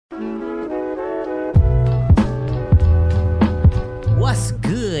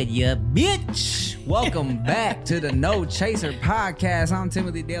good, you bitch? Welcome back to the No Chaser podcast. I'm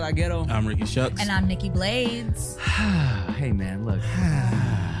Timothy De La Ghetto. I'm Ricky Shucks. And I'm Nikki Blades. Hey, man, look.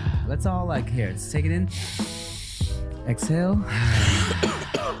 Let's all here. Let's take it in. Exhale.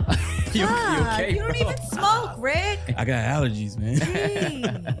 You okay, you don't even smoke, Rick. I got allergies, man.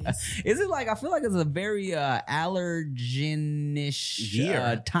 Jeez. Is it I feel like it's a very allergen-ish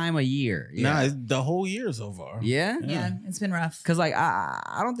Year. time of year. Yeah. Nah, it's the whole year so far. Yeah? Yeah, it's been rough. Because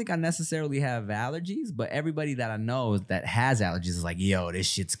I don't think I necessarily have allergies, but everybody that I know that has allergies is like, yo, this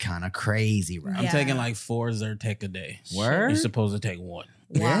shit's kind of crazy, right? I'm Yeah. taking 4 Zyrtec a day. Word? You're supposed to take 1.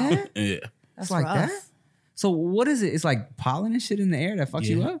 Wow. Yeah? Yeah. That's It's like rough. that? So what is it? It's like pollen and shit in the air that fucks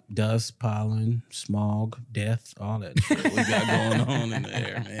you up? Dust, pollen, smog, death, all that shit we got going on in the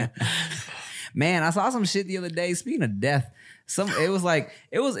air, man. Man, I saw some shit the other day. Speaking of death, it was like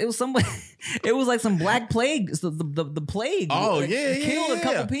some black plague. The plague. Oh, yeah, killed a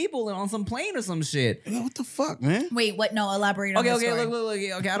couple yeah. people on some plane or some shit. Yeah, what the fuck, man? Wait, what? No, elaborate on Okay, the okay, story. look.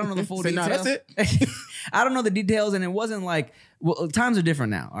 Okay, I don't know the full Say, nah, details. that's it. I don't know the details, and it wasn't well, times are different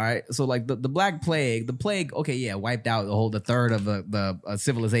now. All right, so the black plague, okay, yeah, wiped out the third of the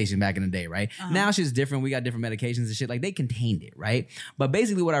civilization back in the day, right? Uh-huh. Now shit's different. We got different medications and shit. They contained it, right? But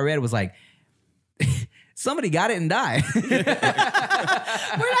basically, what I read was somebody got it and died. We're not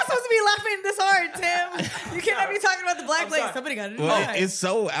supposed to be laughing this hard, Tim. You cannot be talking about the black plague. Somebody got it. Well, it's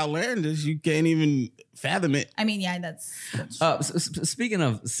so outlandish, you can't even fathom it. I mean, yeah, that's Speaking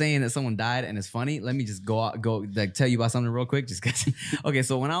of saying that someone died and it's funny, let me just go tell you about something real quick. Just cause, okay,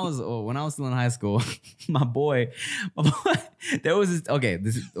 so when I was still in high school, my boy, there was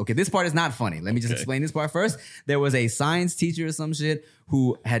this part is not funny. Let me just explain this part first. There was a science teacher or some shit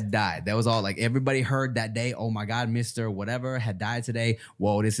who had died. That was all everybody heard that day. Oh my God, Mr. Whatever had died today.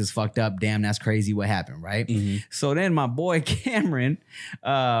 Whoa, this is fucked up. Damn, that's crazy. What happened, right? Mm-hmm. So then my boy Cameron, we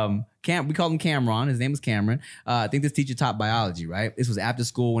called him Cameron. His name was Cameron. I think this teacher taught biology, right? This was after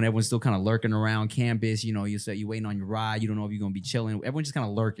school when everyone's still kind of lurking around campus. You know, you waiting on your ride. You don't know if you're going to be chilling. Everyone's just kind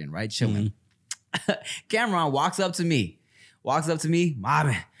of lurking, right? Chilling. Mm-hmm. Cameron walks up to me,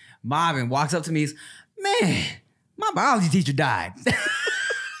 mobbing, walks up to me. Man, my biology teacher died.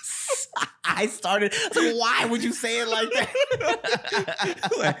 I was like, why would you say it like that?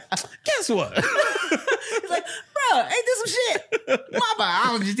 Guess what? He's like, bro, ain't this some shit? My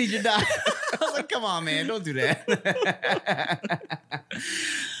biology teacher died. I was like, come on, man, don't do that.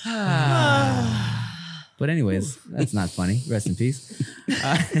 But anyways, that's not funny. Rest in peace.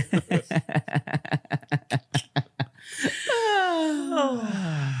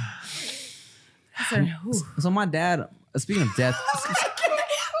 So my dad, speaking of death.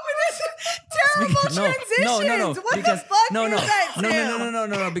 terrible transitions. No. What Because the fuck is that, Tim?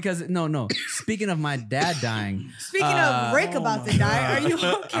 no. Because Speaking of my dad dying. Speaking of Rick about to die, are you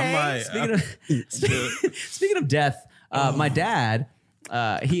okay? Speaking of death, my dad,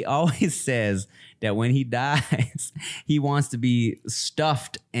 he always says that when he dies, he wants to be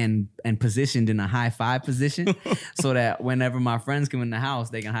stuffed and positioned in a high five position so that whenever my friends come in the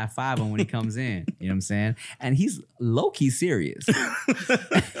house, they can high five him when he comes in. You know what I'm saying? And he's low-key serious. On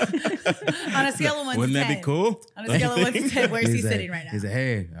a scale of 1 to 10. Wouldn't that be cool? On a scale of 1 to 10, where's he sitting right now? He's like,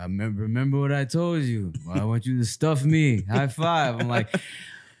 hey, I remember what I told you. I want you to stuff me. High five. I'm like,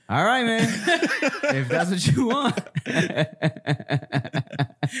 all right, man. If that's what you want.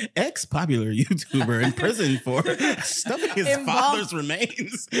 Ex-popular YouTuber in prison for stuffing his father's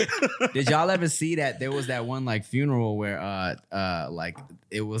remains. Did y'all ever see that there was that one funeral where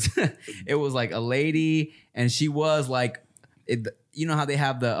it was it was a lady and she was you know how they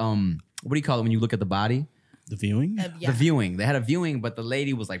have the what do you call it when you look at the body? The viewing? The viewing. They had a viewing, but the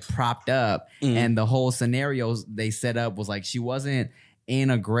lady was propped up and the whole scenario they set up was she wasn't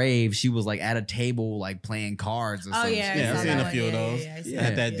in a grave. She was at a table playing cards or something. Yeah, I've seen a few of those. Yeah,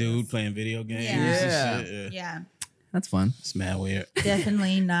 Had that dude playing video games and shit. Yeah. That's fun. It's mad weird.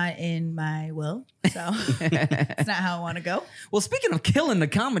 Definitely not in my will. So it's not how I want to go. Well, speaking of killing the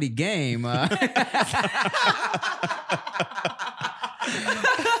comedy game, let's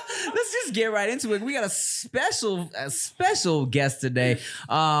just get right into it. We got a special guest today.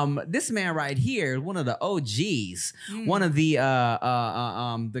 This man right here, one of the OGs, one of the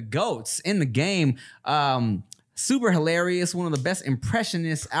goats in the game. Super hilarious, one of the best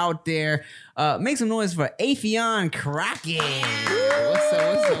impressionists out there. Make some noise for Affion Crockett.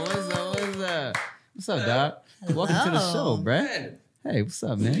 What's up, dog? Hello. Welcome to the show, bruh. Hey, what's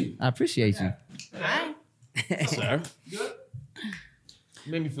up, man? I appreciate you. Hi. Sir? Good.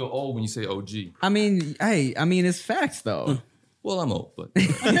 You made me feel old when you say OG. I mean, it's facts though. Well, I'm old, but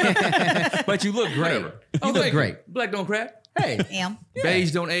But you look great. whatever. You look thank great. Black don't crack. Hey, Am.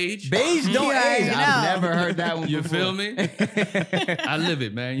 Beige don't age. beige don't Yeah, age. you know. I've never heard that one You before. feel me? I live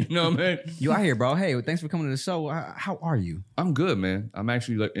it, man. You know what I mean? You out here, bro. Hey, thanks for coming to the show. How are you? I'm good, man. I'm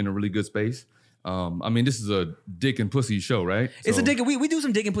actually like in a really good space. I mean, this is a dick and pussy show, right? It's a So- dick. We do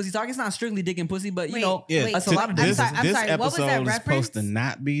some dick and pussy talk. It's not strictly dick and pussy, but you know, Wait, that's a lot of I'm different. sorry, I'm this sorry, what was that episode is reference? supposed to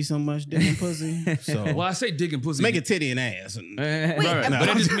not be so much dick and pussy. So Well, I say dick and pussy. make it titty and ass. And Wait, Right, no. but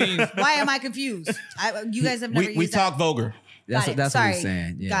it just means Why am I confused? You guys have never we used talk vulgar. That's Got it. what Sorry. he's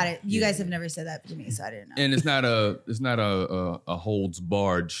saying. Yeah. Got it. You guys have never said that to me, so I didn't know. and it's not a holds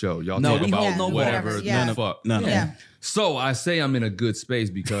barred show. Y'all No, talk we about hold no whatever bars. the Yeah. fuck. No, Yeah. So I say I'm in a good space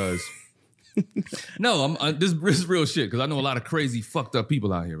because no, this is real shit because I know a lot of crazy fucked up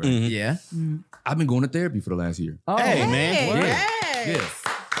people out here. Right? Yeah. I've been going to therapy for the last year. Oh, Hey, man. Hey, Yeah. yes.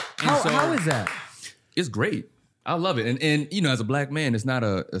 How is that? It's great. I love it. And you know, as a black man, it's not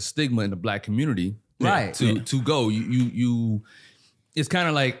a stigma in the black community, Right. To go. You it's kind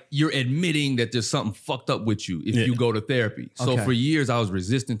of like you're admitting that there's something fucked up with you if you go to therapy. So Okay. for years I was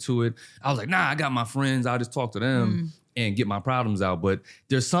resistant to it. I was like, nah, I got my friends. I'll just talk to them and get my problems out. But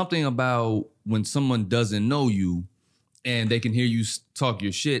there's something about when someone doesn't know you and they can hear you talk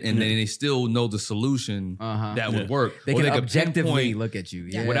your shit and then they still know the solution that would work. They Or can objectively pinpoint look at you.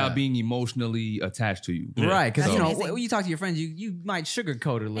 Yeah. without being emotionally attached to you. Right, because That's you know amazing. when you talk to your friends, you might sugarcoat it a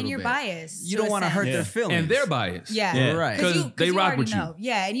little And you're bit. biased. You to don't a want to hurt sense. their feelings, And they're biased. Yeah. Yeah. Right. Because they you rock already with you. know.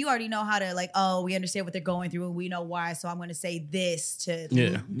 Yeah, and you already know how to we understand what they're going through and we know why, so I'm going to say this to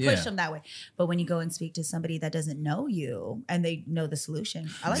Yeah. push Yeah. them that way. But when you go and speak to somebody that doesn't know you and they know the solution,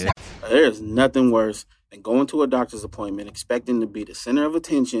 I like Yeah. that. There's nothing worse than going to a doctor's appointment expecting to be the center of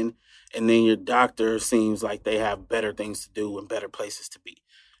attention, and then your doctor seems like they have better things to do and better places to be.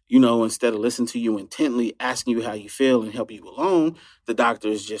 You know, instead of listening to you intently, asking you how you feel and help you along, the doctor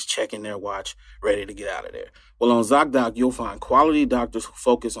is just checking their watch, ready to get out of there. Well, on ZocDoc, you'll find quality doctors who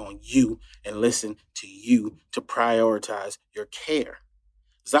focus on you and listen to you to prioritize your care.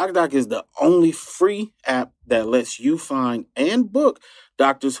 ZocDoc is the only free app that lets you find and book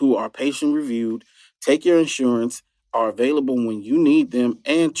doctors who are patient-reviewed, take your insurance, are available when you need them,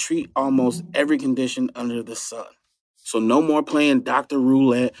 and treat almost every condition under the sun. So no more playing doctor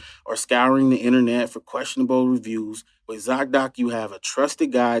roulette or scouring the internet for questionable reviews. With ZocDoc, you have a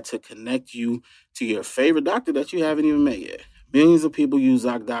trusted guide to connect you to your favorite doctor that you haven't even met yet. Millions of people use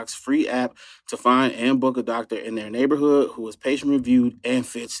ZocDoc's free app to find and book a doctor in their neighborhood who is patient-reviewed and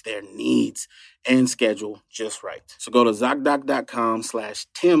fits their needs and schedule just right. So go to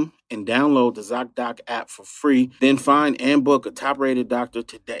ZocDoc.com/Tim and download the ZocDoc app for free. Then find and book a top-rated doctor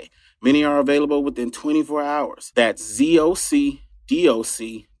today. Many are available within 24 hours. That's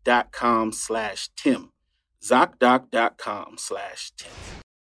ZocDoc.com/Tim. ZocDoc.com/Tim.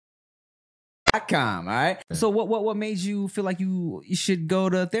 .com, all right. So what made you feel like you should go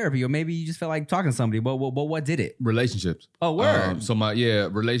to therapy, or maybe you just felt like talking to somebody? But what did it? Relationships. Oh, word. So my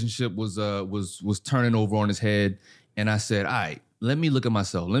relationship was turning over on its head, and I said, all right, let me look at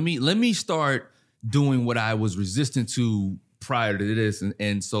myself. Let me start doing what I was resistant to prior to this,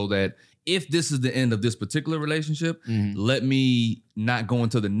 and so that if this is the end of this particular relationship, let me not go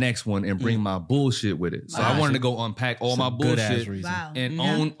into the next one and bring my bullshit with it. So I wanted to go unpack all my Good-ass bullshit reason. Wow. and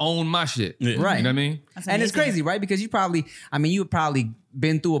own my shit. Yeah. Right. You know what I mean? That's And it's amazing. crazy, right? Because you probably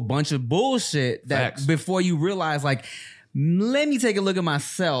been through a bunch of bullshit that Facts. before you realize, like, let me take a look at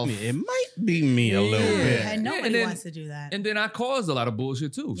myself. It might be me a little bit. And nobody and then- wants to do that. And then I caused a lot of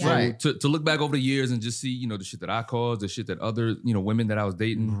bullshit too. Yeah. Right. So to look back over the years and just see, you know, the shit that I caused, the shit that other, you know, women that I was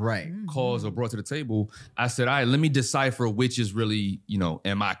dating Right. caused or brought to the table, I said, all right, let me decipher which is really, you know,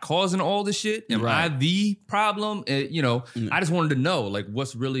 am I causing all this shit? Am I the problem? You know, I just wanted to know, like,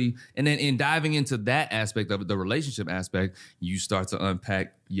 what's really, and then in diving into that aspect of it, the relationship aspect, you start to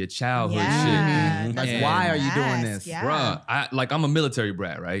unpack your childhood shit. Yeah. Like, And- why are you doing Yes, this? yeah. Bruh, I'm a military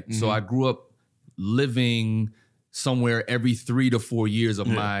brat, right? So I grew up living somewhere every 3 to 4 years of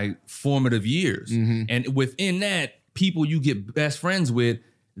my formative years. And within that, people you get best friends with,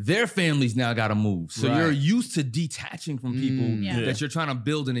 their families now got to move. So Right. you're used to detaching from people Yeah. that you're trying to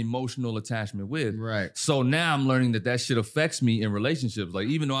build an emotional attachment with. Right. So now I'm learning that shit affects me in relationships. Like,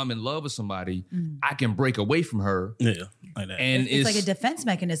 even though I'm in love with somebody, I can break away from her. Yeah, like that. And It's like a defense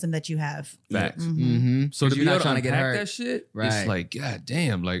mechanism that you have. facts. Mm-hmm. So to you're be not able to trying to get unpack hurt. that shit, Right. it's like, God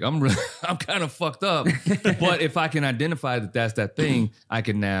damn, like I'm kind of fucked up. But if I can identify that that's that thing, I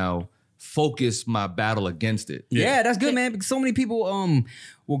can now focus my battle against it. Yeah, that's good, man. Because so many people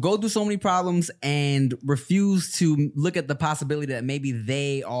will go through so many problems and refuse to look at the possibility that maybe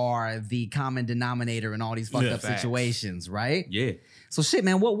they are the common denominator in all these fucked up Facts. situations, right? Yeah. So shit,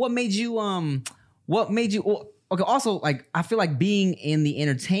 man. What made you Okay. Also, like I feel like being in the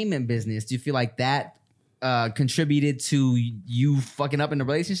entertainment business, do you feel like that contributed to you fucking up in the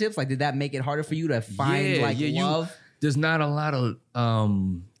relationships? Like, did that make it harder for you to find love? There's not a lot of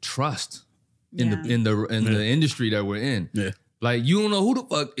trust in the industry that we're in. Yeah. Like you don't know who the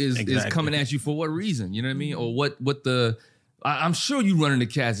fuck is coming at you for what reason. You know what I mean? Or what the. I'm sure you run into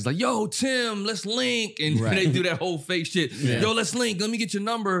cats. It's like, yo, Tim, let's link. And they do that whole fake shit. Yeah. Yo, let's link. Let me get your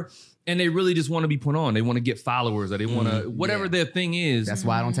number. And they really just want to be put on. They want to get followers or they want to, whatever their thing is. That's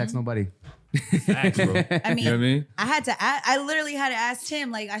why I don't text nobody. Facts, bro. I mean, you know what I mean? I literally had to ask Tim,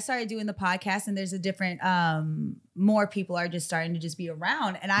 like I started doing the podcast and there's a different, more people are just starting to just be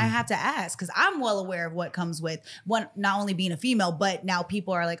around. And I have to ask, because I'm well aware of what comes with one, not only being a female, but now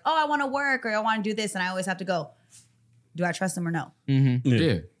people are like, oh, I want to work or I want to do this. And I always have to go, do I trust them or no? Mm-hmm.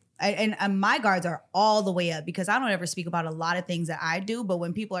 Yeah. And my guards are all the way up because I don't ever speak about a lot of things that I do. But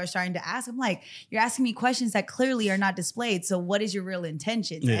when people are starting to ask, I'm like, you're asking me questions that clearly are not displayed. So what is your real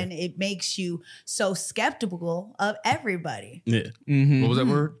intentions? Yeah. And it makes you so skeptical of everybody. Yeah. Mm-hmm. What was that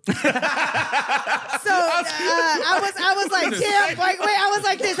word? So I was like, Tim, like, wait, I was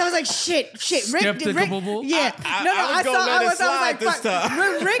like this. I was like, shit. Rick, yeah. I was like,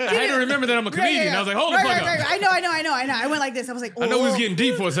 Rick, I had to remember that I'm a comedian. I was like, hold the fuck up. I know. I went like this. I was like, I know we was getting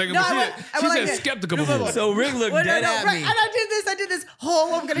deep for a second. No, she said skeptical. So Rick looked dead at me. And I did this.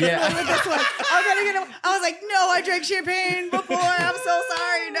 Oh, I'm gonna get away with this one. I was like, no, I drank champagne before. I'm so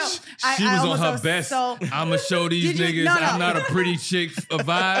sorry. No, she was on her best. So, I'ma show these niggas I'm not a pretty chick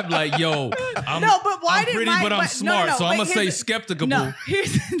vibe. Like, yo, I'm pretty, but I'm smart. So I'm gonna say skeptical. No,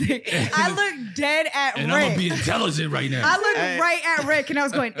 here's the thing. I look dead at Rick. And I'm gonna be intelligent right now. I looked right at Rick, and I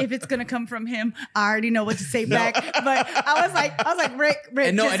was going, if it's gonna come from him, I already know what to say back. But I was like, Rick.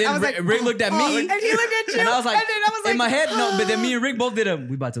 And no, Rick looked at me, and he looked at you, and I was like, in in my head, no. But then me and Rick both did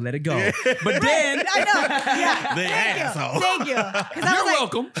we about to let it go. But then I know, yeah, thank you. You're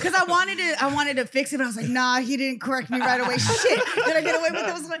welcome. Because I wanted to fix it, but I was like, nah, he didn't correct me right away. Shit, did I get away with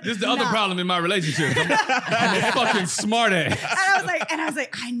it? This is the other problem in my relationship. I'm a fucking smart ass. And I was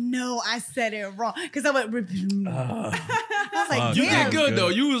like, I know I said it wrong because I went. I was like, you did good though.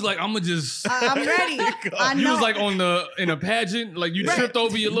 You was like, I'm gonna just. I'm ready. You was like in a pageant, like you tripped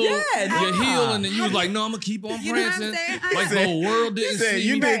over your little your heel, and then you was like, no, I'm gonna keep on prancing. Like the whole world didn't see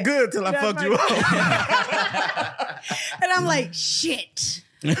you. You did good till I fucked you up. And I'm like, shit.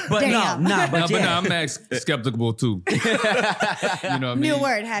 But damn. but I'm max skeptical too. You know what I mean? New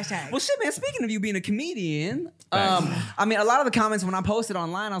word, hashtag. Well, shit, man. Speaking of you being a comedian, I mean, a lot of the comments when I posted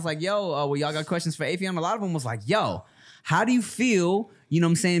online, I was like, yo, well, y'all got questions for Affion? A lot of them was like, yo, how do you feel, you know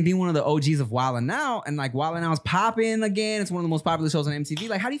what I'm saying, being one of the OGs of Wild 'N Out, and like Wild 'N Out's popping again. It's one of the most popular shows on MTV.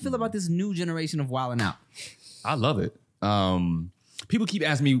 Like, how do you feel about this new generation of Wild 'N Out? I love it. People keep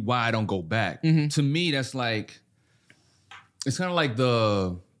asking me why I don't go back. Mm-hmm. To me, that's like, it's kind of like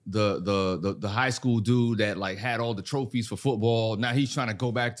the high school dude that like had all the trophies for football. Now he's trying to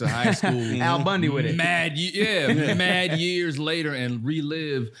go back to high school. Al Bundy with it. Mad years later and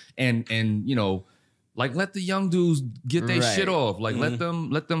relive and you know, like let the young dudes get their shit off. Like let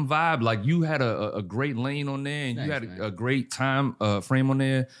them vibe. Like you had a great lane on there and you had a great time frame on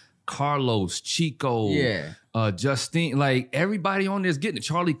there. Carlos, Chico, Justine, like everybody on there is getting it.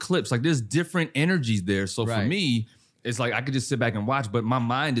 Charlie Clips, like there's different energies there. So for me, it's like I could just sit back and watch, but my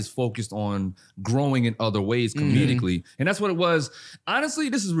mind is focused on growing in other ways comedically. Mm-hmm. And that's what it was. Honestly,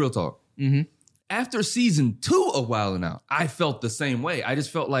 this is real talk. Mm-hmm. After season 2 of Wild 'N Out, I felt the same way. I just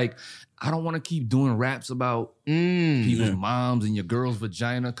felt like I don't want to keep doing raps about people's moms and your girl's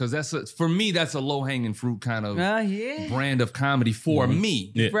vagina, because for me, that's a low-hanging fruit kind of brand of comedy for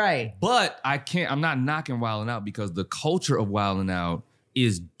me. Yeah. Right. But I'm not knocking Wild 'N Out because the culture of Wild 'N Out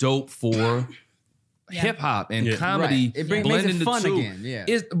is dope for hip hop and comedy. It makes it fun again. Yeah.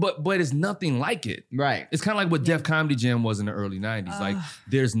 But it's nothing like it. Right. It's kind of like what Def Comedy Jam was in the early 90s. Like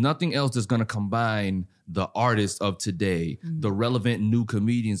there's nothing else that's going to combine the artists of today, the relevant new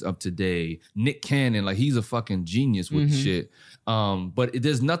comedians of today. Nick Cannon, like he's a fucking genius with shit. But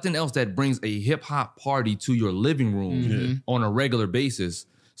there's nothing else that brings a hip hop party to your living room on a regular basis.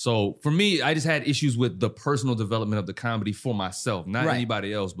 So for me, I just had issues with the personal development of the comedy for myself, not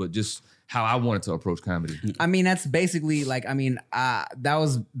anybody else, but just how I wanted to approach comedy. I mean, that's basically like, that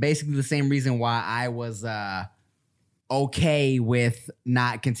was basically the same reason why I was okay with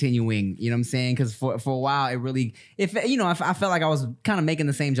not continuing, you know what I'm saying? Because for a while, it really, I felt like I was kind of making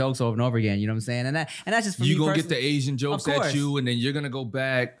the same jokes over and over again, you know what I'm saying? And that's just for you me gonna get the Asian jokes at you, and then you're gonna go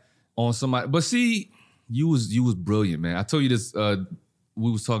back on somebody. But see, you was brilliant, man. I told you this. We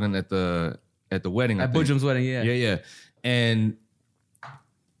was talking at the wedding. At Bujum's wedding, yeah. And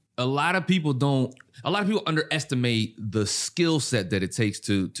a lot of people underestimate the skill set that it takes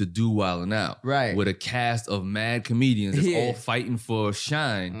to do Wild 'N Out. Right. With a cast of mad comedians that's all fighting for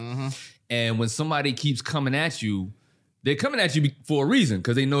shine. And when somebody keeps coming at you, they're coming at you for a reason,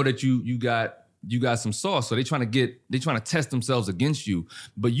 because they know that you got some sauce. So they're trying to test themselves against you.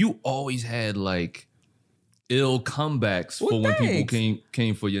 But you always had like ill comebacks for when people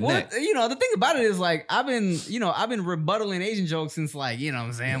came for your neck. You know, the thing about it is like I've been rebuttaling Asian jokes since like, you know what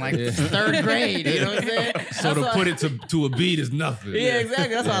I'm saying, like third grade. You know what I'm saying? So to put it to a beat is nothing. Yeah,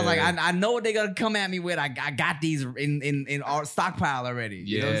 exactly. That's why I was like, I know what they're gonna come at me with. I got these in our stockpile already.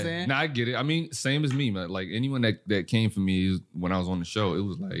 You know what I'm saying? No, I get it. I mean, same as me, man. Like anyone that came for me when I was on the show, it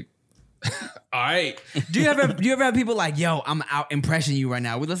was like, all right. Do you ever have people like, yo, I'm out impressing you right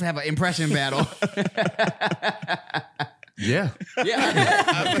now? Let's have an impression battle. Yeah.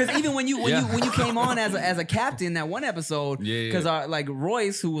 Because even when you came on as a captain that one episode, because like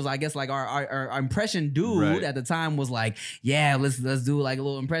Royce, who was I guess like our impression dude at the time, was like, yeah, let's do like a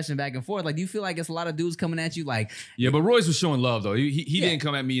little impression back and forth. Like, do you feel like it's a lot of dudes coming at you like? Yeah, but Royce was showing love though. He didn't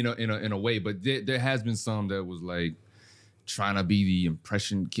come at me in a way, but there has been some that was like trying to be the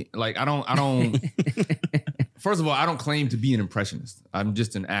impression king. Like I don't first of all, I don't claim to be an impressionist. I'm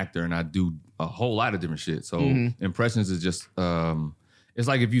just an actor and I do a whole lot of different shit. So impressions is just it's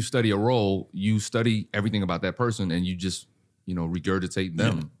like if you study a role, you study everything about that person and you just, regurgitate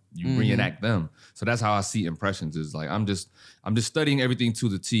them. You reenact them. So that's how I see impressions, is like I'm just studying everything to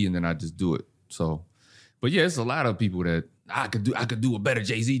the T and then I just do it. So but yeah, it's a lot of people that I could do a better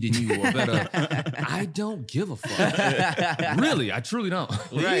Jay-Z than you, or better. I don't give a fuck. Really, I truly don't.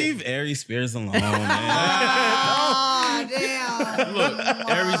 Leave Aries Spears alone, man. Oh, damn. Look,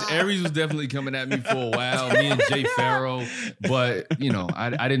 Aries was definitely coming at me for a while. Me and Jay Farrow, but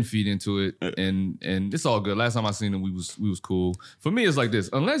I didn't feed into it, and it's all good. Last time I seen him, we was cool. For me, it's like this: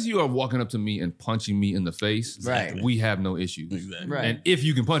 unless you are walking up to me and punching me in the face, we have no issues. Exactly. Right. And if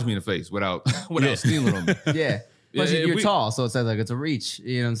you can punch me in the face without stealing on me, yeah. Plus, you're tall, so it says like it's a reach.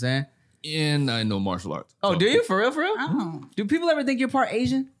 You know what I'm saying? And I know martial arts. Oh, so. do you? For real? Oh. Do people ever think you're part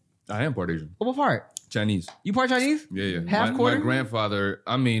Asian? I am part Asian. What part? Chinese. You part Chinese? Yeah. Half quarter? My grandfather,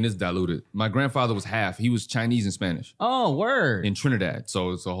 I mean, it's diluted. My grandfather was half. He was Chinese and Spanish. Oh, word. In Trinidad.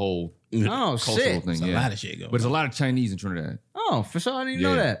 So it's a whole cultural shit. thing. It's a lot of shit going on. But there's a lot of Chinese in Trinidad. Oh, for sure. I didn't even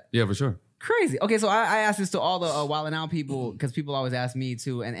know that. Yeah, for sure. Crazy. Okay, so I asked this to all the Wild 'N Out people, because people always ask me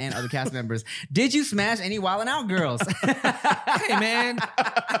too, and other cast members. Did you smash any Wild 'N Out girls? Hey man,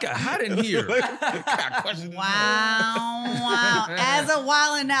 I got hot in here. Wow. As a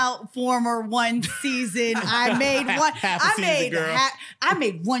Wild 'N Out former one season, I made one. I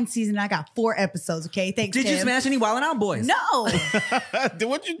made one season. I got 4 episodes. Okay, thanks. Did Tim. you smash any Wild 'N Out boys? No.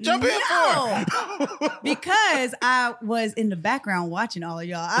 What'd you jump in for? Because I was in the background watching all of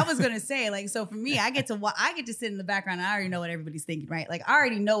y'all. I was gonna say, like, so for me, I get to sit in the background and I already know what everybody's thinking, right? Like, I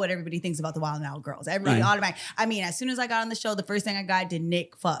already know what everybody thinks about the Wild 'N Out girls. Everybody automatic. I mean, as soon as I got on the show, the first thing I got, did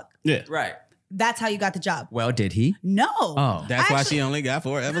Nick fuck? Yeah. Right. That's how you got the job. Well, did he? No. Oh. That's why she only got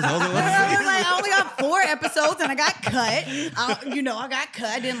 4 episodes. I only got 4 episodes and I got cut. I got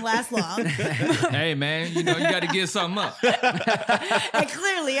cut. It didn't last long. Hey man, you got to get something up. And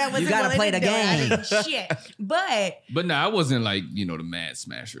clearly I wasn't. You gotta play the game. I didn't shit. But no, I wasn't like the mad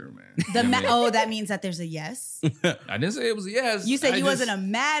smasher, man. That means that there's a yes. I didn't say it was a yes. You said you wasn't a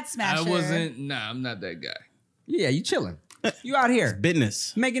mad smasher. I wasn't. Nah, I'm not that guy. Yeah, you chilling. You out here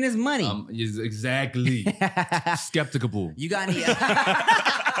Business. making his money. Yes, exactly. Skeptical. You got any?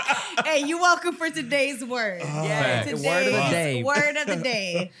 Hey, you welcome for today's word. Yeah, today's word of the day. Word of the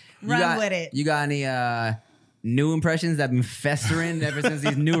day. Run with it. You got any new impressions that have been festering ever since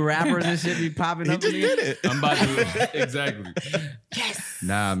these new rappers and shit be popping up? He just did it. I'm about to exactly. Yes.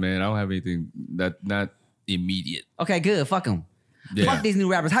 Nah, man, I don't have anything not immediate. Okay, good. Fuck them. Yeah. Fuck these new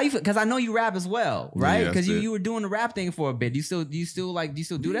rappers. How you feel? Because I know you rap as well, right? Yeah, Because that's it. you were doing the rap thing for a bit. Do you still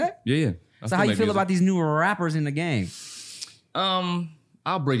do that? Yeah. So how you feel about these new rappers in the game?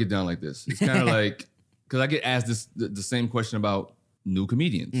 I'll break it down like this. It's kind of like, because I get asked the same question about new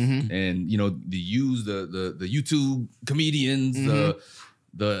comedians, and the YouTube comedians,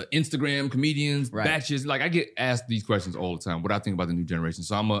 the Instagram comedians, batches. Like I get asked these questions all the time. What I think about the new generation.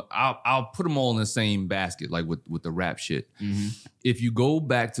 So I'll put them all in the same basket, like with the rap shit. If you go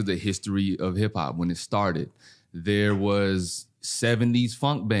back to the history of hip hop when it started, there was 70s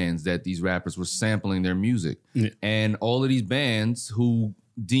funk bands that these rappers were sampling their music, and all of these bands who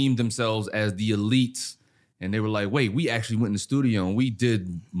deemed themselves as the elites. And they were like, wait, we actually went in the studio and we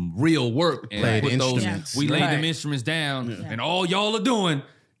did real work and Played put instruments. we laid them instruments down, and all y'all are doing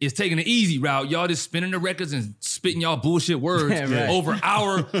is taking the easy route. Y'all just spinning the records and spitting y'all bullshit words over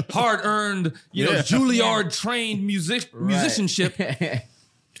our hard-earned, Juilliard trained musicianship.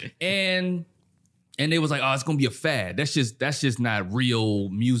 And they was like, oh, it's gonna be a fad. That's just not real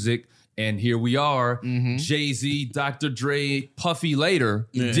music. And here we are, Jay-Z, Dr. Dre, Puffy later,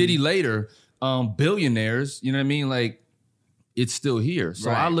 Diddy later, billionaires. You know what I mean? Like, it's still here.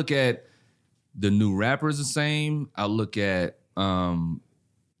 So I look at the new rappers the same. I look at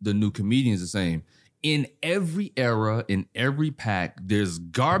the new comedians the same. In every era, in every pack, there's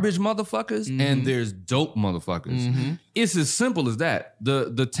garbage motherfuckers and there's dope motherfuckers. It's as simple as that.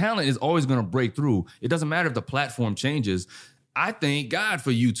 The talent is always gonna break through. It doesn't matter if the platform changes. I thank God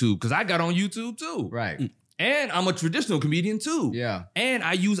for YouTube because I got on YouTube too. Right. And I'm a traditional comedian too. Yeah. And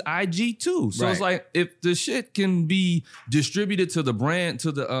I use IG too. So it's like if the shit can be distributed to the brand,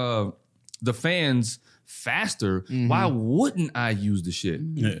 to the fans faster, why wouldn't I use the shit?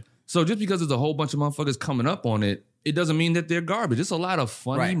 Yeah. So just because there's a whole bunch of motherfuckers coming up on it, it doesn't mean that they're garbage. It's a lot of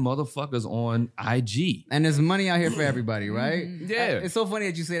funny motherfuckers on IG. And there's money out here for everybody, right? Yeah. It's so funny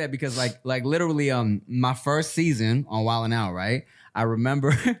that you say that because like literally my first season on Wild 'N Out, right? I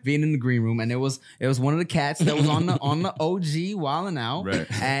remember being in the green room and it was one of the cats that was on the OG Wild 'N Out.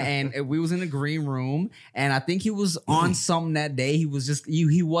 Right. And we was in the green room and I think he was on something that day. He was just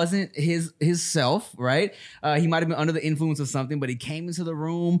he wasn't his self, right? He might have been under the influence of something, but he came into the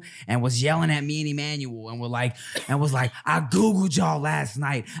room and was yelling at me and Emmanuel and was like, I Googled y'all last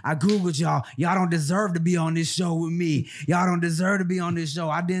night. I Googled y'all. Y'all don't deserve to be on this show with me. Y'all don't deserve to be on this show.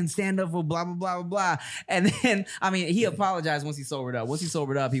 I didn't stand up for blah, blah, blah, blah, blah. And then, I mean, he apologized once he sobered up. Once he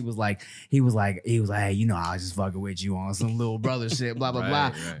sobered up, he was like, hey, I was just fucking with you on some little brother shit, blah, blah, blah.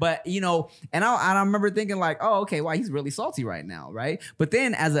 Right. But, and I remember thinking like, oh, okay, wow, he's really salty right now, right? But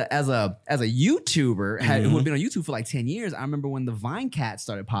then as a YouTuber who had been on YouTube for like 10 years, I remember when the Vine Cats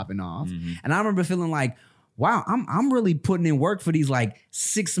started popping off. And I remember feeling like, wow, I'm really putting in work for these like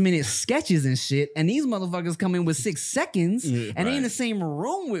 6-minute sketches and shit. And these motherfuckers come in with 6 seconds and they in the same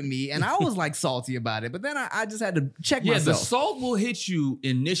room with me. And I was like salty about it. But then I just had to check myself. Yeah, the salt will hit you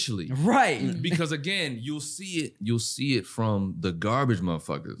initially. Right. Because again, you'll see it from the garbage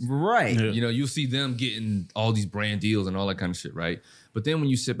motherfuckers. Right. Yeah. You'll see them getting all these brand deals and all that kind of shit, right? But then when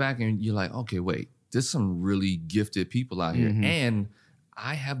you sit back and you're like, okay, wait, there's some really gifted people out here. And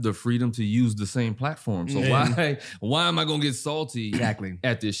I have the freedom to use the same platform. So why am I going to get salty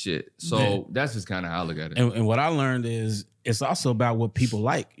at this shit? So that's just kind of how I look at it. And what I learned is it's also about what people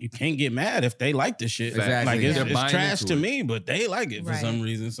like. You can't get mad if they like this shit. Exactly. Like it's trash to me, but they like it for some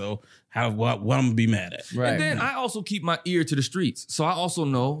reason. So what I'm going to be mad at? Right. And then I also keep my ear to the streets. So I also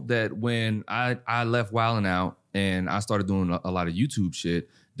know that when I left Wild 'N Out and I started doing a lot of YouTube shit,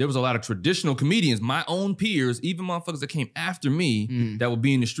 there was a lot of traditional comedians, my own peers, even motherfuckers that came after me that would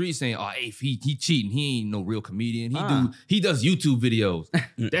be in the street saying, oh, hey, he cheating. He ain't no real comedian. He does YouTube videos.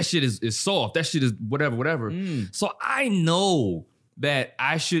 That shit is soft. That shit is whatever. So I know that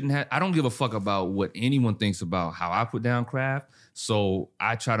I don't give a fuck about what anyone thinks about how I put down craft. So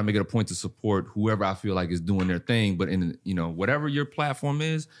I try to make it a point to support whoever I feel like is doing their thing. But in whatever your platform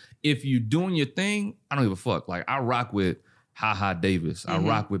is, if you're doing your thing, I don't give a fuck. Like I rock with Ha Davis. I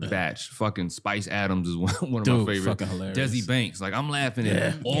rock with Batch. Fucking Spice Adams is one of my favorites. Fucking hilarious. Desi Banks. Like I'm laughing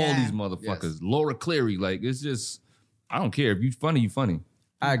at all these motherfuckers. Yes. Laura Cleary. Like it's just, I don't care. If you funny, you funny.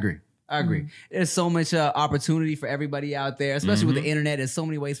 I agree. There's so much opportunity for everybody out there, especially with the internet. There's so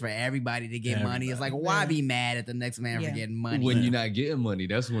many ways for everybody to get money. It's like, why be mad at the next man for getting money? When you're not getting money,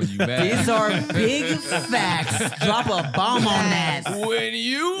 that's when you mad. These are big facts. Drop a bomb on that. When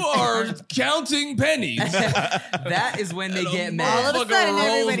you are counting pennies, that is when they get mad. All of a sudden,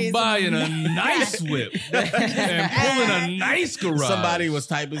 everybody's buying a nice whip and pulling a nice garage. Somebody was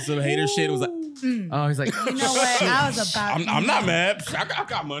typing some hater shit. It was like, oh, he's like, you know what? I was about. I'm not mad. I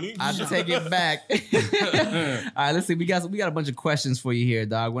got money. I take it back. All right, let's see. We got a bunch of questions for you here,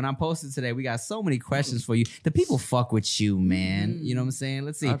 dog. When I posted today, we got so many questions for you. The people fuck with you, man. You know what I'm saying?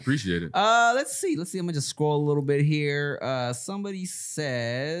 Let's see. I appreciate it. Let's see. I'm gonna just scroll a little bit here. Somebody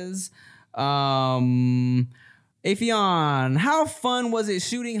says, Affion, how fun was it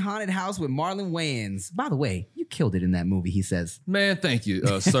shooting Haunted House with Marlon Wayans? By the way, you killed it in that movie, he says. Man, thank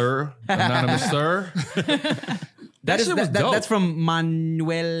you, sir. Anonymous sir. That's from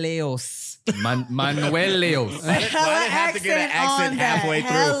Manueleos. Manueleos. Why did I have to get an accent halfway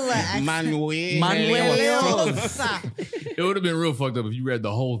through? Manueleos. It would have been real fucked up if you read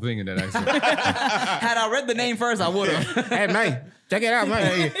the whole thing in that accent. Had I read the name first, I would have. Hey, man, check it out,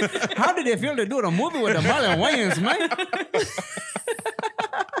 man. How did it feel to do a movie with the Marlon Wayans, man?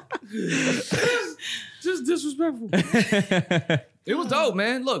 Just just disrespectful. It was dope,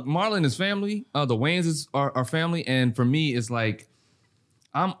 man. Look, Marlon is family. The Wayans are family. And for me, it's like,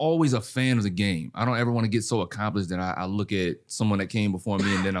 I'm always a fan of the game. I don't ever want to get so accomplished that I look at someone that came before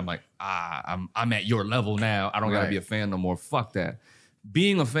me and then I'm like, I'm at your level now. I don't got to be a fan no more. Fuck that.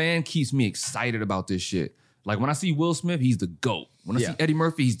 Being a fan keeps me excited about this shit. Like when I see Will Smith, he's the GOAT. When I see Eddie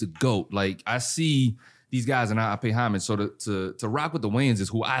Murphy, he's the GOAT. Like I see these guys and I pay homage. So to rock with the Wayans is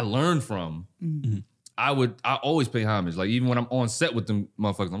who I learned from. Mm-hmm. I always pay homage. Like even when I'm on set with them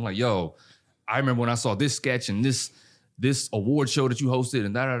motherfuckers, I'm like, yo, I remember when I saw this sketch and this award show that you hosted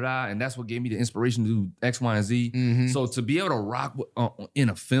and da-da-da, and that's what gave me the inspiration to do X, Y, and Z. Mm-hmm. So to be able to rock in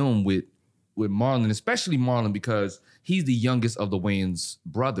a film with Marlon, especially Marlon because he's the youngest of the Wayans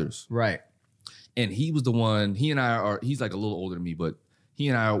brothers. Right. And he was the one, he's like a little older than me, but he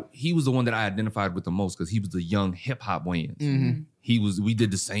was the one that I identified with the most because he was the young hip-hop Wayans. Mm-hmm. We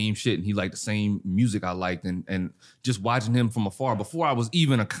did the same shit and he liked the same music I liked and just watching him from afar, before I was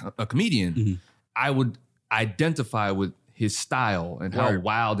even a comedian, mm-hmm. I would identify with his style and how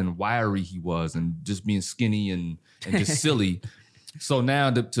wild and wiry he was and just being skinny and just silly. So now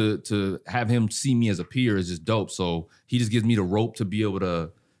to have him see me as a peer is just dope. So he just gives me the rope to be able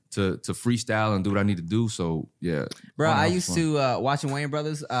to freestyle and do what I need to do. So yeah. Bro, I used to watching Wayans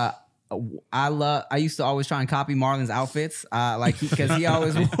Brothers, I used to always try and copy Marlon's outfits, because he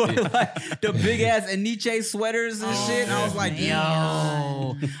always wore like the big ass Nietzsche sweaters and shit. And I was like,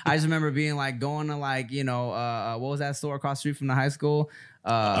 yo, I just remember being like going to what was that store across the street from the high school?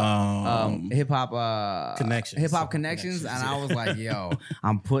 Hip hop connections, and I was like, yo,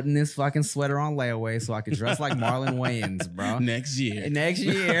 I'm putting this fucking sweater on layaway so I could dress like Marlon Wayans, bro. Next year.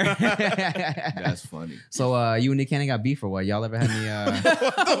 That's funny. So you and Nick Cannon got beef or what? Y'all ever had any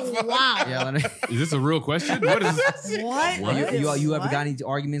wow. Is this a real question? What is this? What? You ever got any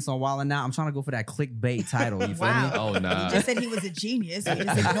arguments on Wild 'N Out? I'm trying to go for that clickbait title. You feel me? Oh nah. He just said he was a genius. We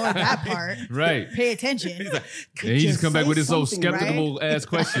just ignored that part. Right. Pay attention. He just come back with this so skeptical ass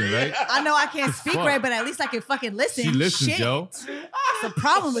question, right? I know I can't speak right, but at least I can fucking listen. She listens, Shit. yo. It's a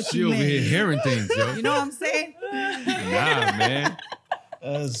problem with she you, over man. here hearing things, yo. You know what I'm saying? Nah, man.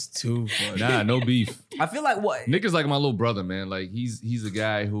 That's too funny. Nah, no beef. I feel like what? Nick is like my little brother, man. Like he's a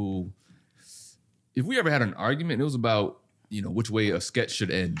guy who, if we ever had an argument, it was about which way a sketch should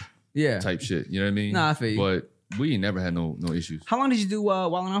end. Yeah. Type shit. You know what I mean? Nah, I feel you. But we ain't never had no issues. How long did you do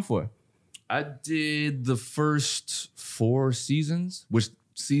Wild 'N Out for? I did the first 4 seasons, which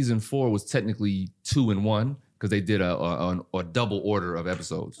season 4 was technically 2 in 1 because they did a double order of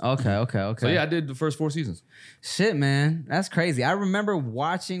episodes. Okay. So yeah, I did the first 4 seasons. Shit, man, that's crazy. I remember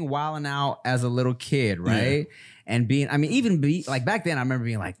watching Wild 'N Out as a little kid, right? Yeah. And like back then, I remember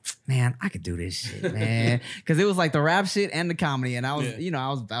being like, man, I could do this shit, man. Because it was like the rap shit and the comedy. And I was,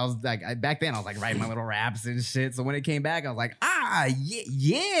 I was like, back then I was like writing my little raps and shit. So when it came back, I was like,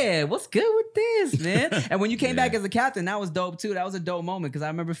 yeah, what's good with this, man? And when you came back as a captain, that was dope too. That was a dope moment because I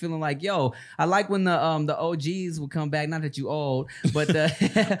remember feeling like, yo, I like when the OGs would come back. Not that you old, but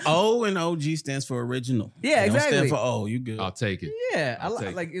the O and OG stands for original. Yeah, exactly. Don't stand for O. You good? I'll take it. Yeah, I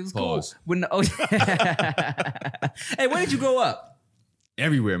like it was Pause. Cool when the OG. Hey, where did you grow up?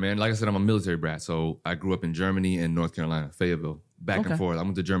 Everywhere, man. Like I said, I'm a military brat. So I grew up in Germany and North Carolina, Fayetteville, back and forth. I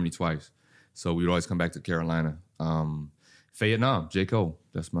went to Germany twice. So we would always come back to Carolina. Vietnam, J. Cole.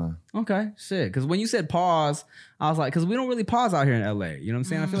 That's my... Okay, shit. Because when you said pause, I was like, because we don't really pause out here in LA. You know what I'm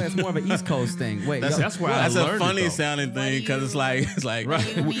saying? I feel like it's more of an East Coast thing. Wait, that's where I learned it, a funny though. sounding thing because it's like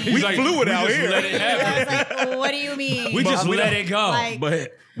right. we flew it out here. Let it happen. Like, what do you mean? We just let it go. Like,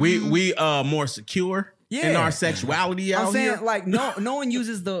 but we more secure in our sexuality out here. I'm saying like no one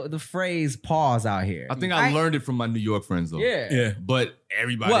uses the phrase pause out here. I think I learned it from my New York friends though. Yeah. But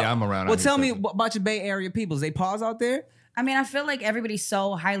everybody I'm around. Well, tell me about your Bay Area people. They pause out there? I mean, I feel like everybody's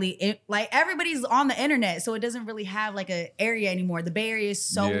so everybody's on the internet, so it doesn't really have like an area anymore. The Bay Area is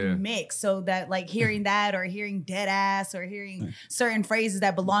so mixed, so that like hearing that or hearing dead ass or hearing certain phrases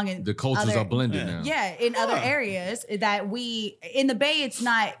that belong in the cultures are blended now. Yeah, in other areas that in the Bay, it's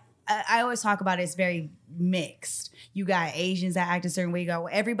not. I always talk about it's very mixed. You got Asians that act a certain way. You got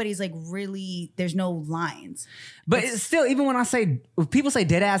everybody's like really. There's no lines, but it's still, even when people say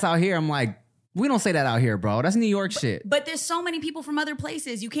dead ass out here, I'm like, we don't say that out here, bro. That's New York shit. But there's so many people from other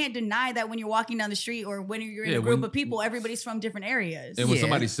places. You can't deny that when you're walking down the street or when you're in a group of people, everybody's from different areas. And when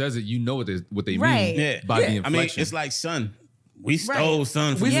somebody says it, you know what they mean Right. by the inflection. I mean, it's like son. We stole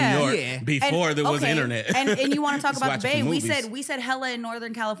Sun from New York before there was internet. And you want to talk Just about the Bay? watching We said hella in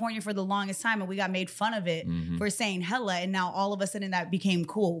Northern California for the longest time, and we got made fun of it for saying hella, and now all of a sudden that became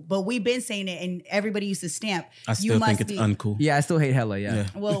cool. But we've been saying it, and everybody used to stamp. I still think it's uncool. Yeah, I still hate hella. Yeah.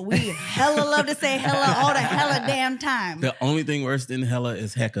 Well, we hella love to say hella all the hella damn time. The only thing worse than hella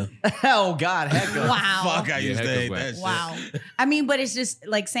is hecka. Oh God, hecka. Wow. Fuck, I used to hate that shit. Wow. I mean, but it's just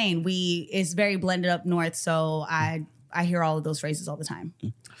like saying it's very blended up north, so I hear all of those phrases all the time.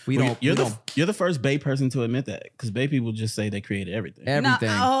 You're the first Bay person to admit that, because Bay people just say they created everything.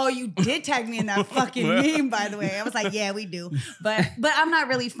 Oh, you did tag me in that fucking meme, by the way. I was like, yeah, we do. But I'm not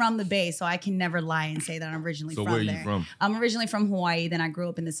really from the Bay, so I can never lie and say that I'm originally from there. So where are you from? I'm originally from Hawaii. Then I grew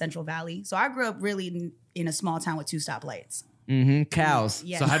up in the Central Valley. So I grew up really in a small town with 2 stoplights. Cows.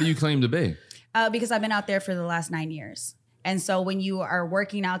 Yeah. So how do you claim the Bay? Because I've been out there for the last 9 years. And so when you are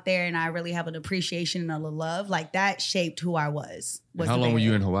working out there, and I really have an appreciation and a love, like that shaped who I was. How long were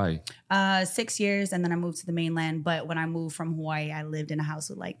you in Hawaii? 6 years, and then I moved to the mainland. But when I moved from Hawaii, I lived in a house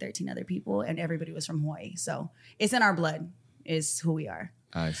with like 13 other people, and everybody was from Hawaii. So it's in our blood, is who we are.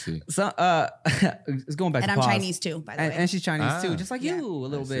 I see. So it's going back and to I'm pause. Chinese too, by the way. And she's Chinese too, just like you, a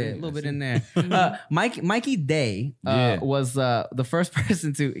little bit in there. Mikey Day was the first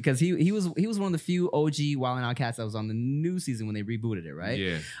person to, because he was one of the few OG Wild 'N Out cats that was on the new season when they rebooted it, right?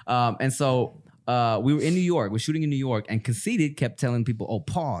 Yeah. And so we were in New York, we're shooting in New York, and Conceited kept telling people, "Oh,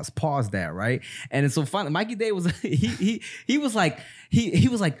 pause that," right? And so finally, Mikey Day was he was like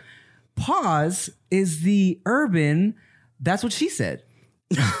pause is the urban. That's what she said.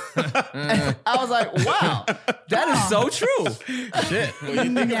 I was like, wow, that is so true. Shit. When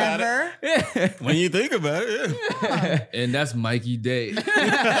you think about it. When you think about it, yeah. And that's Mikey Day.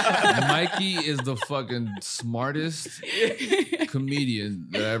 Mikey is the fucking smartest comedian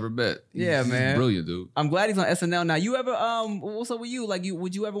that I ever met. Yeah, He's man. Brilliant, dude. I'm glad he's on SNL now. You ever what's up with you? Like,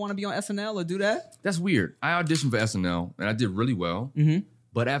 would you ever want to be on SNL or do that? That's weird. I auditioned for SNL and I did really well.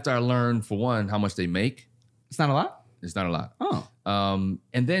 But after I learned, for one, how much they make, It's not a lot? it's not a lot. Oh.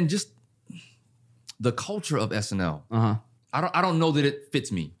 And then just the culture of SNL. Uh-huh. I don't know that it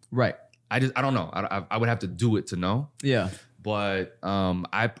fits me. Right. I don't know. I would have to do it to know. Yeah. But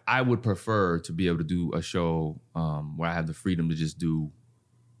I would prefer to be able to do a show where I have the freedom to just do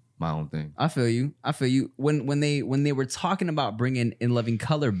my own thing. I feel you. When they were talking about bringing In Living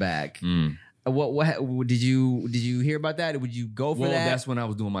Color back, what did you hear about that? Would you go for that? Well, that's when I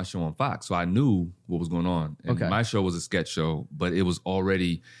was doing my show on Fox, so I knew what was going on. And my show was a sketch show, but it was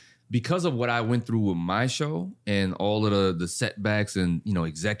already, because of what I went through with my show and all of the setbacks and, you know,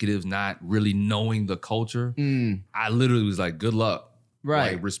 executives not really knowing the culture. I literally was like, good luck.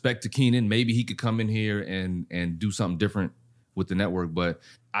 Right. Like, respect to Keenan. Maybe he could come in here and do something different with the network. But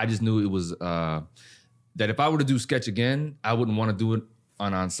I just knew it was that if I were to do sketch again, I wouldn't want to do it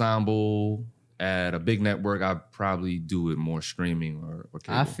on Ensemble at a big network. I'd probably do it more streaming or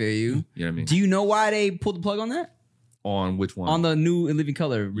cable. I feel you. You know what I mean? Do you know why they pulled the plug on that? On which one? On the new In Living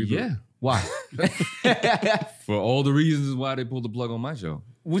Color reboot. Yeah. Why? For all the reasons why they pulled the plug on my show.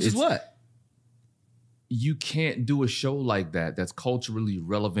 Which is what? You can't do a show like that that's culturally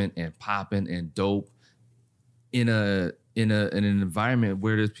relevant and popping and dope in an environment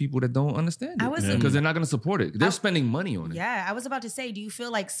where there's people that don't understand it. Because they're not going to support it. They're spending money on it. Yeah, I was about to say, do you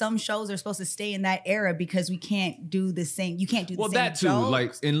feel like some shows are supposed to stay in that era because we can't do the same? You can't do the same. Well, that too. jokes?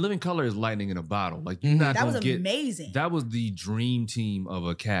 Like, In Living Color is lightning in a bottle. Like, you're not That gonna was get amazing. That was the dream team of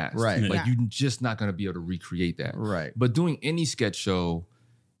a cast. Right. Like, Yeah. you're just not going to be able to recreate that. Right. But doing any sketch show,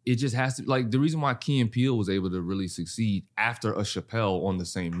 it just has to, like, the reason why Key and Peele was able to really succeed after a Chappelle on the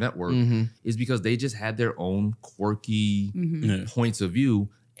same network is because they just had their own quirky points of view,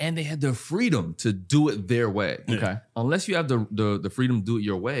 and they had the freedom to do it their way. Okay. Unless you have the freedom to do it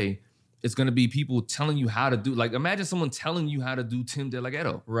your way, it's going to be people telling you how to do, like, imagine someone telling you how to do Tim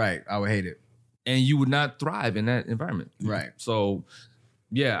DeLaGhetto. Right. I would hate it. And you would not thrive in that environment. Right. So,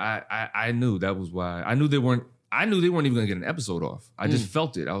 yeah, I knew that was why. I knew they weren't even going to get an episode off. I just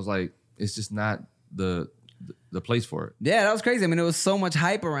felt it. I was like, it's just not the place for it. Yeah, that was crazy. I mean, there was so much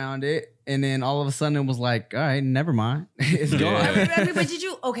hype around it, and then all of a sudden it was like, all right, never mind. It's gone. But did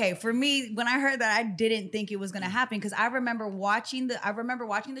you? Okay, for me, when I heard that, I didn't think it was going to happen because I remember watching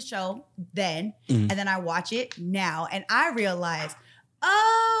the show then, and then I watch it now, and I realized,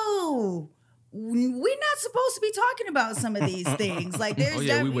 oh, we're not supposed to be talking about some of these things. Like, there's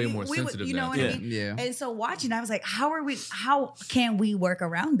we way more sensitive you know now. what I mean? Yeah. And so watching, I was like, how can we work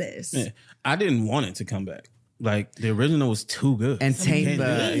around this? Yeah. I didn't want it to come back. Like, the original was too good. And taint the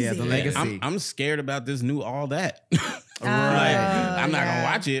amazing. legacy. I'm scared about this new All That. Right. I'm not gonna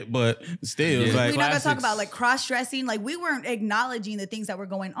watch it, but still, Yeah. like We're not gonna talk classics. about like cross dressing. Like we weren't acknowledging the things that were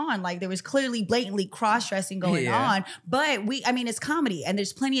going on. Like there was clearly blatantly cross dressing going on. But it's comedy, and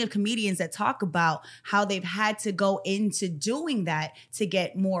there's plenty of comedians that talk about how they've had to go into doing that to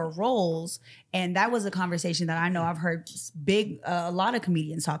get more roles. And that was a conversation that I know I've heard a lot of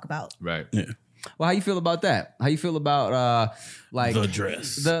comedians talk about. Right. yeah. Well, how you feel about that? How you feel about like The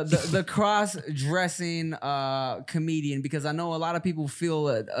dress. the cross dressing comedian? Because I know a lot of people feel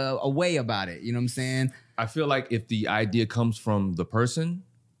a way about it. You know what I'm saying? I feel like if the idea comes from the person,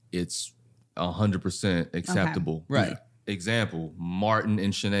 it's 100% acceptable. Right. Example: Martin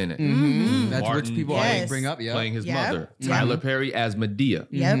and Shenanigans. That's Martin, which people yes. always bring up. Yeah. playing his Yep. mother. Yep. Tyler Perry as Medea.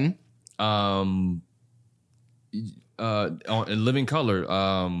 Yep. In Living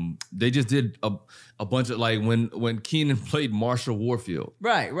Color, they just did a bunch of like when Keenan played Marshall Warfield.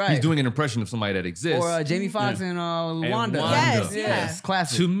 Right. He's doing an impression of somebody that exists. Or Jamie Foxx and Wanda. Wanda. Yes, Yes.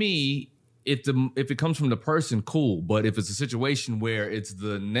 Classic. To me, if it comes from the person, cool. But if it's a situation where it's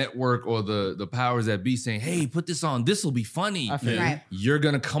the network or the powers that be saying, "Hey, put this on. This will be funny," I feel you. Right. you're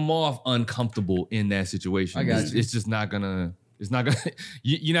gonna come off uncomfortable in that situation. I got It's, you. it's just not gonna. It's not gonna.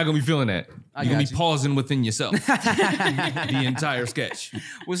 You're not gonna be feeling that. I You're gonna got be you. pausing within yourself the entire sketch.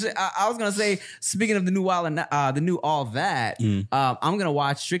 Well, shit, I was gonna say, speaking of the new Wild and the new All That, I'm gonna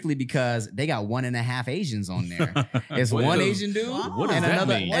watch strictly because they got 1.5 Asians on there. It's What one does- Asian dude what does and that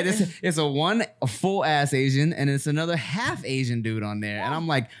another. mean? And it's a full ass Asian, and it's another half Asian dude on there. And I'm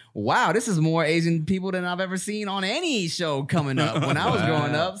like, wow, this is more Asian people than I've ever seen on any show coming up when I was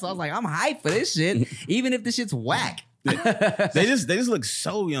growing up. So I was like, I'm hyped for this shit, even if this shit's whack. They just look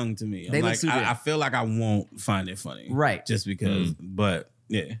so young to me. I'm They look like, super young. I feel like I won't find it funny, Right. Just because. But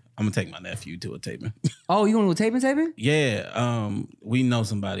yeah, I'm gonna take my nephew to a taping. Oh, you want to do taping? Yeah, we know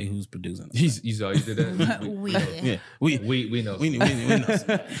somebody who's producing. You saw you did that. We Yeah, we know. we know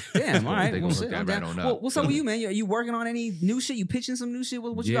somebody. Damn, all right. They Well, gonna shit, hook that I'm right down. on up. Well, what's up with you, man? You working on any new shit? You pitching some new shit?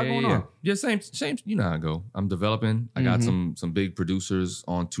 What you got going on? Yeah, same. You know how I go. I'm developing. I got some big producers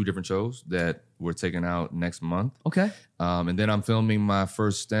on 2 different shows that we're taking out next month. Okay. And then I'm filming my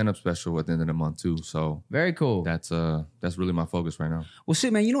first stand-up special at the end of the month too. So Very cool. that's really my focus right now. Well,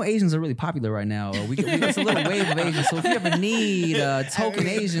 shit, man, you know Asians are really popular right now. We got a little wave of Asians. So if you ever need a token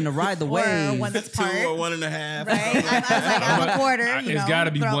Asian to ride the Or wave, one that's 2 part. or 1.5. Right? I was like, I'm a quarter. It's got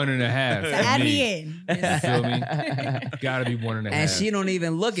to be 1.5. So add me in. You feel me? Got to be 1.5. and she don't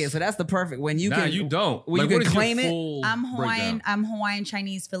even look it. So that's the perfect when you Nah, can. you don't. When Like, you what can is your claim it. full I'm Hawaiian. breakdown? I'm Hawaiian,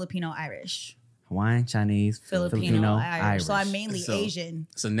 Chinese, Filipino, Irish. Hawaiian, Chinese, Filipino, Irish. So I'm mainly So- Asian.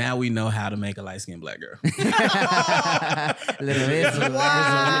 So now we know how to make a light skinned black girl. Little bit.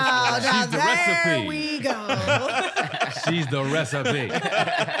 Wow, She's now the there recipe. we go. She's the recipe.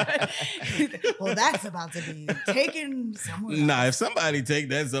 Well, that's about to be taken somewhere. Nah, if somebody take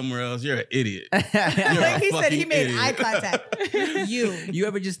that somewhere else, you're an idiot. Like he said, he fucking made idiot. eye contact. You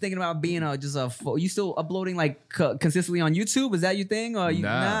ever just thinking about being you still uploading like consistently on YouTube? Is that your thing? Or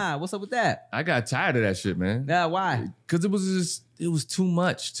Nah. What's up with that? I got tired of that shit, man. Yeah, why? Because it was too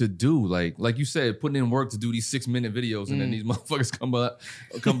much to do. Like you said, putting in work to do these 6-minute videos, and then these motherfuckers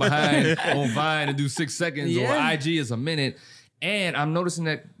come behind on Vine and do 6 seconds, Yeah. or IG is a minute. And I'm noticing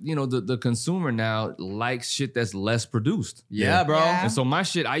that the consumer now likes shit that's less produced. Yeah, bro. Yeah. And so my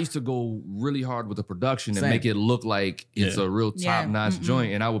shit, I used to go really hard with the production and Same. make it look like it's Yeah. a real Yeah. top-notch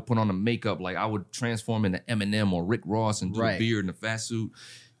joint. And I would put on the makeup, like I would transform into Eminem or Rick Ross and do Right. a beard and a fat suit.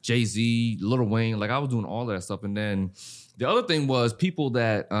 Jay-Z, Lil Wayne, like I was doing all that stuff. And then the other thing was people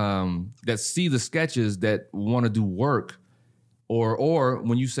that that see the sketches that want to do work, or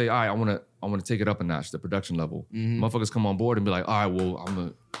when you say, all right, I want to take it up a notch, the production level. Motherfuckers come on board and be like, all right,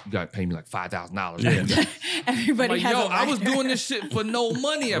 well, you gotta pay me like $5,000. Yeah. Everybody Like, has yo, a I was right. doing this shit for no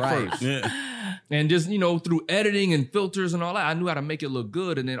money at Right. first. Yeah. And just, through editing and filters and all that, I knew how to make it look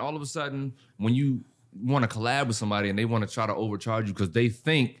good. And then all of a sudden, when you want to collab with somebody and they want to try to overcharge you because they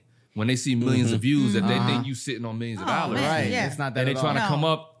think when they see millions of views that they think you sitting on millions of Oh, dollars. man. Right. Yeah. It's not that And they at trying all. to come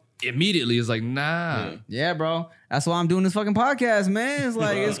up immediately. It's like, nah. Yeah, bro. That's why I'm doing this fucking podcast, man. It's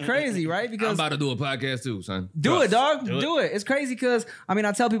like, it's crazy, right? I'm Because about to do a podcast too, son. do it, dog. Do it. Do it. It's crazy because I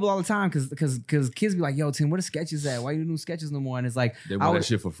tell people all the time because kids be like, "Yo, Tim, where the sketches at? Why you doing sketches no more?" And it's like They I want would, that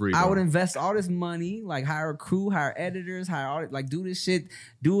shit for free. I though. would invest all this money, like hire a crew, hire editors, hire all like do this shit,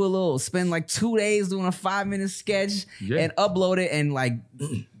 spend like 2 days doing a 5-minute sketch Yeah. and upload it and like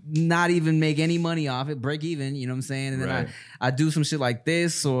not even make any money off it, break even. You know what I'm saying? And then Right. I do some shit like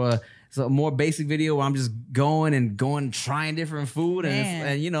this or So a more basic video where I'm just going trying different food,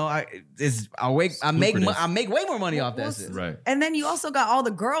 and you know, I make way more money off that shit. Right. And then you also got all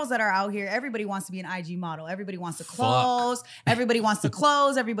the girls that are out here. Everybody wants to be an IG model. Everybody wants to close. Everybody wants to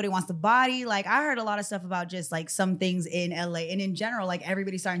close. Everybody wants to body. Like I heard a lot of stuff about just like some things in LA and in general, like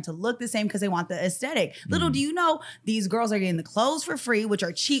everybody's starting to look the same because they want the aesthetic. Little do you know, these girls are getting the clothes for free, which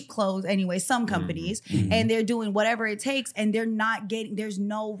are cheap clothes anyway, some companies, and they're doing whatever it takes, and they're not getting, there's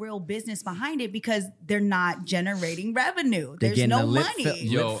no real business behind it because they're not generating revenue. There's no money.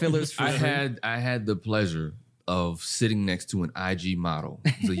 Yo, fillers for I free. had the pleasure of sitting next to an IG model.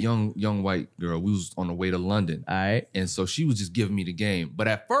 It was a young white girl. We was on the way to London. All right. And so she was just giving me the game. But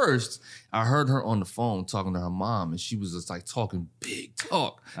at first, I heard her on the phone talking to her mom, and she was just like talking big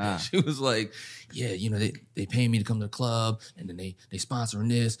talk. She was like, yeah, you know, they pay me to come to the club, and then they sponsoring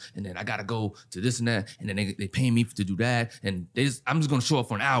this, and then I gotta go to this and that, and then they pay me to do that, and I'm just gonna show up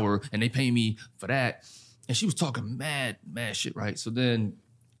for an hour, and they pay me for that. And she was talking mad shit, right? So then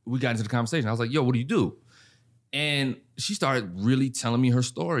we got into the conversation. I was like, yo, what do you do? And she started really telling me her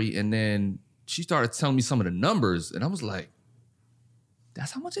story. And then she started telling me some of the numbers. And I was like,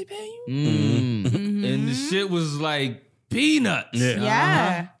 that's how much they pay you? And the shit was like peanuts.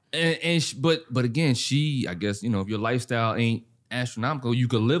 Yeah. But again, I guess, you know, if your lifestyle ain't astronomical, you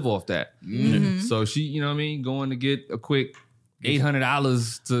could live off that. So she, you know what I mean, going to get a quick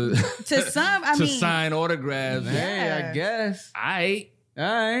 $800 to sign autographs. Hey, I guess. All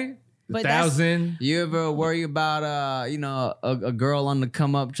right. But 1,000. You ever worry about you know, a girl on the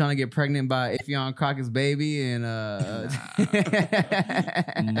come up trying to get pregnant by Affion Crockett's baby and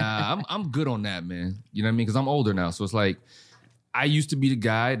Nah, I'm good on that, man. You know what I mean? Because I'm older now, so it's like I used to be the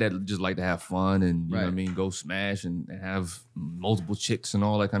guy that just like to have fun and you know what I mean, go smash and have multiple chicks and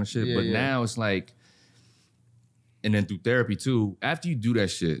all that kind of shit. But now it's like, and then through therapy too. After you do that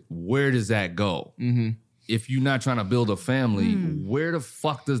shit, where does that go? If you're not trying to build a family, where the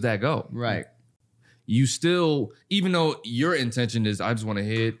fuck does that go? right. You still, even though your intention is, I just want to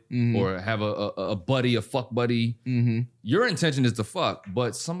hit or have a buddy, a fuck buddy, your intention is to fuck,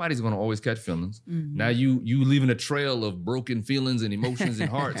 but somebody's going to always catch feelings. Now you leaving a trail of broken feelings and emotions and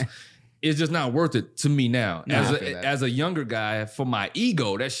hearts. It's just not worth it to me now. As a younger guy, for my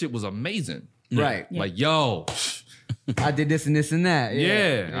ego, that shit was amazing. Right. Like, yo, I did this and this and that.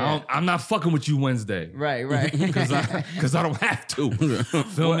 I'm not fucking with you Wednesday. Right. Because I don't have to.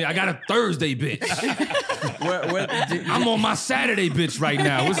 Feel me? I got a Thursday, bitch. I'm on my Saturday, bitch, right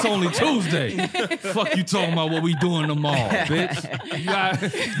now. It's only Tuesday. Fuck you talking about what we doing tomorrow, bitch. You got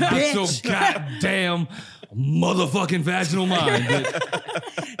your goddamn motherfucking vaginal mind,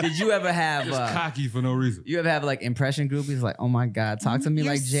 bitch. Did you ever have Cocky for no reason. You ever have like impression groupies like, oh my God, talk to me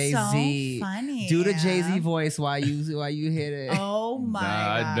You're like Jay-Z. so funny. Do the Jay-Z voice while you hit it. Oh my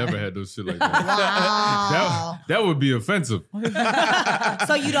God. I never had those shit like that. Wow. that would be offensive.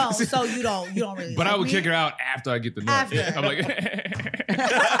 So you don't really. But like I would me? kick her out after I get the nut. After. I'm like,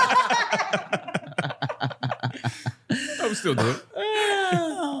 I would still do it.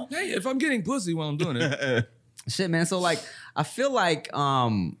 Hey, if I'm getting pussy while I'm doing it. Shit, man. So like, I feel like,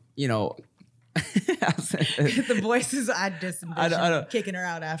 you know, The voices I just envision kicking her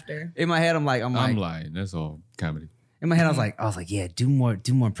out after. in my head, I'm like, I'm lying. That's all comedy. In my head, I was like, yeah, do more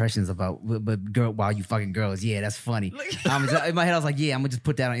impressions about, but girl, while you fucking girls, yeah, that's funny. In my head, I was like, yeah, I'm gonna just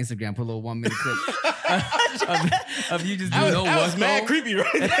put that on Instagram, put a little 1 minute clip of you just doing. I was mad creepy right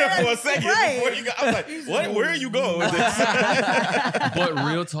there for a second before you got. I was like, what? Where are you going with this? But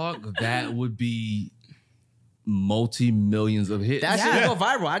real talk, that would be multi-millions of hits. That shit would go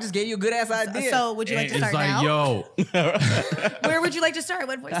viral. I just gave you a good ass idea. So would you like to It's start like, now? yo, Where would you like to start?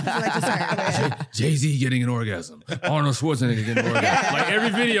 What voice would you like to start? Jay-Z getting an orgasm, Arnold Schwarzenegger getting an orgasm. Like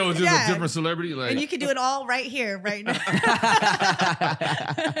every video is just a different celebrity. Like, And you can do it all right here, right now.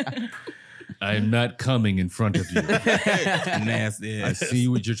 I am not coming in front of you. Nasty. I see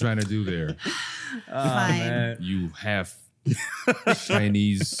what you're trying to do there. Fine. You half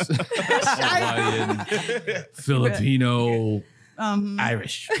Chinese, Hawaiian, Filipino,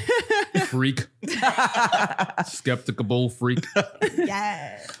 Irish. freak, skeptical freak.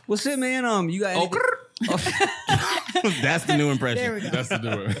 Yeah. Well, shit, man. You got anything, That's the new impression. There we go. That's the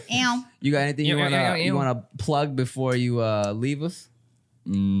new one. Ow. you got anything you wanna plug before you leave us?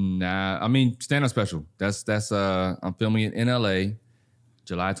 Nah, I mean stand-up special. That's I'm filming it in LA,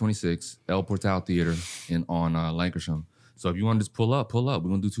 July 26th, El Portal Theater on Lancashire. So if you want to just pull up. We're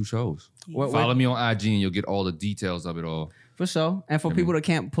gonna do 2 shows. Follow me on IG and you'll get all the details of it all. For sure. And for people that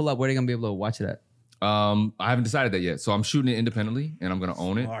can't pull up, where they gonna be able to watch it at? I haven't decided that yet. So I'm shooting it independently and I'm gonna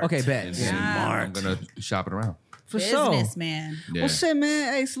own it. Okay, bet. And then I'm gonna shop it around. For sure. Businessman. Yeah. Well, shit,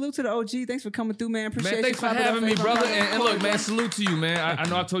 man. Hey, salute to the OG. Thanks for coming through, man. Appreciate Man, you. thanks for having me, brother. And look, man, salute to you, man. I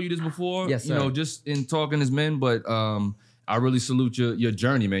know I told you this before. Yes, sir. You know, just in talking as men, but I really salute your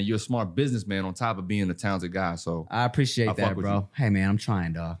journey, man. You're a smart businessman on top of being a talented guy. So I appreciate fuck that, with bro. you. Hey, man, I'm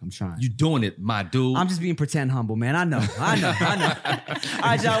trying, dog. I'm trying. you doing it, my dude. I'm just being pretend humble, man. I know. All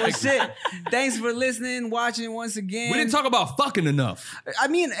right, y'all. Well, shit. Thanks for listening, watching once again. we didn't talk about fucking enough. I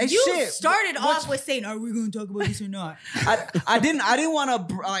mean, You shit. started off with saying, "Are we going to talk about this or not?" I didn't want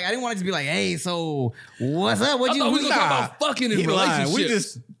to. Like, I didn't want to just be like, "Hey, so what's up? What I you?" thought we were gonna talk about fucking in He lied. relationships. We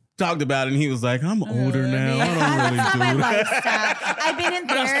just talked about it, and he was like, "I'm older now. That's not I my don't really do that." lifestyle. I've been in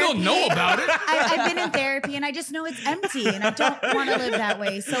but therapy. I still know about it. I've been in therapy, and I just know it's empty, and I don't want to live that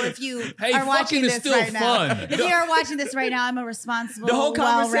way. So if you Hey, are watching fucking is this still right fun. now, if you are watching this right now, I'm a responsible, The whole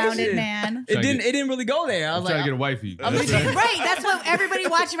well-rounded conversation. man. It didn't really go there. I was Trying like, to get a wifey. Right, that's what everybody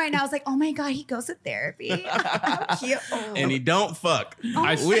watching right now is like. Oh my god, he goes to therapy. How cute. And he don't fuck.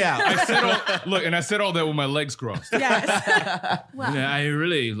 we out. I said all that with my legs crossed. Yes. Well, Yeah, I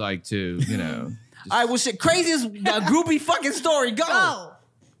really like to, all right, well, shit, craziest groupie fucking story. Go. go.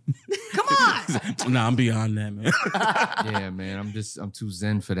 Come on. Nah, I'm beyond that, man. yeah, man. I'm too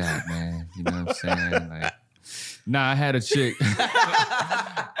zen for that, man. You know what I'm saying? Like, I had a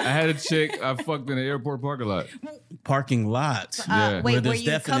chick. I fucked in the airport parking lot. Parking lots. Yeah. Wait, where were there's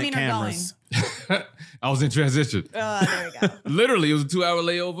you definite coming cameras. I was in transition. or going? Oh, there we go. Literally, it was a 2-hour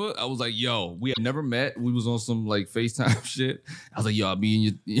layover. I was like, yo, we had never met. We was on some like FaceTime shit. I was like, yo, I'll be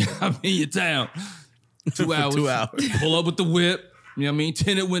in your town. 2 hours. 2 hours. Pull up with the whip. You know what I mean?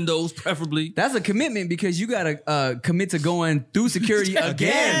 Tinted windows, preferably. That's a commitment because you gotta commit to going through security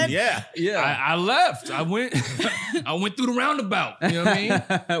again. Yeah. Yeah. I left. I went through the roundabout. You know what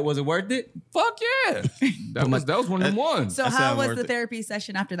I mean? Was it worth it? Fuck yeah. That was one of them ones. So That how sound was worth the it. therapy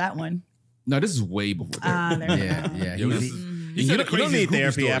session after that one? No, this is way before that. There we go. Yeah. Yo, He- he said the You don't craziest need groupie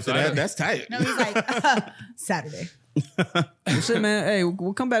therapy stories. after that. That's tight. No, he's like Saturday. Well, shit, man. Hey,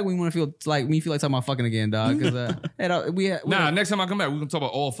 we'll come back when you feel like talking about fucking again, dog. Because hey, dog, we Next time I come back, we're gonna talk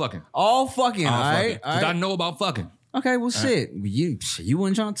about all fucking. all fucking. All fucking. right. All Because I right. know about fucking. Okay. Well, shit. You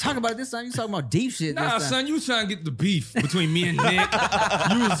weren't trying to talk about it this time. You talking about deep shit. Nah, this time. son, you was trying to get the beef between me and Nick.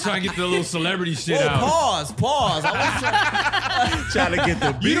 You was trying to get the little celebrity shit Oh, out. pause. I was trying. Trying to get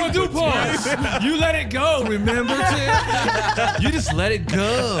the beef. You don't do pause. You let it go, remember, Tim? You just let it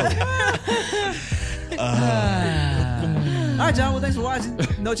go. All right, John. Well, thanks for watching.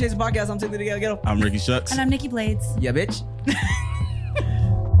 No Chasing Podcast. I'm Tim the Ghetto. I'm Ricky Shucks. And I'm Nikki Blades. Yeah, bitch.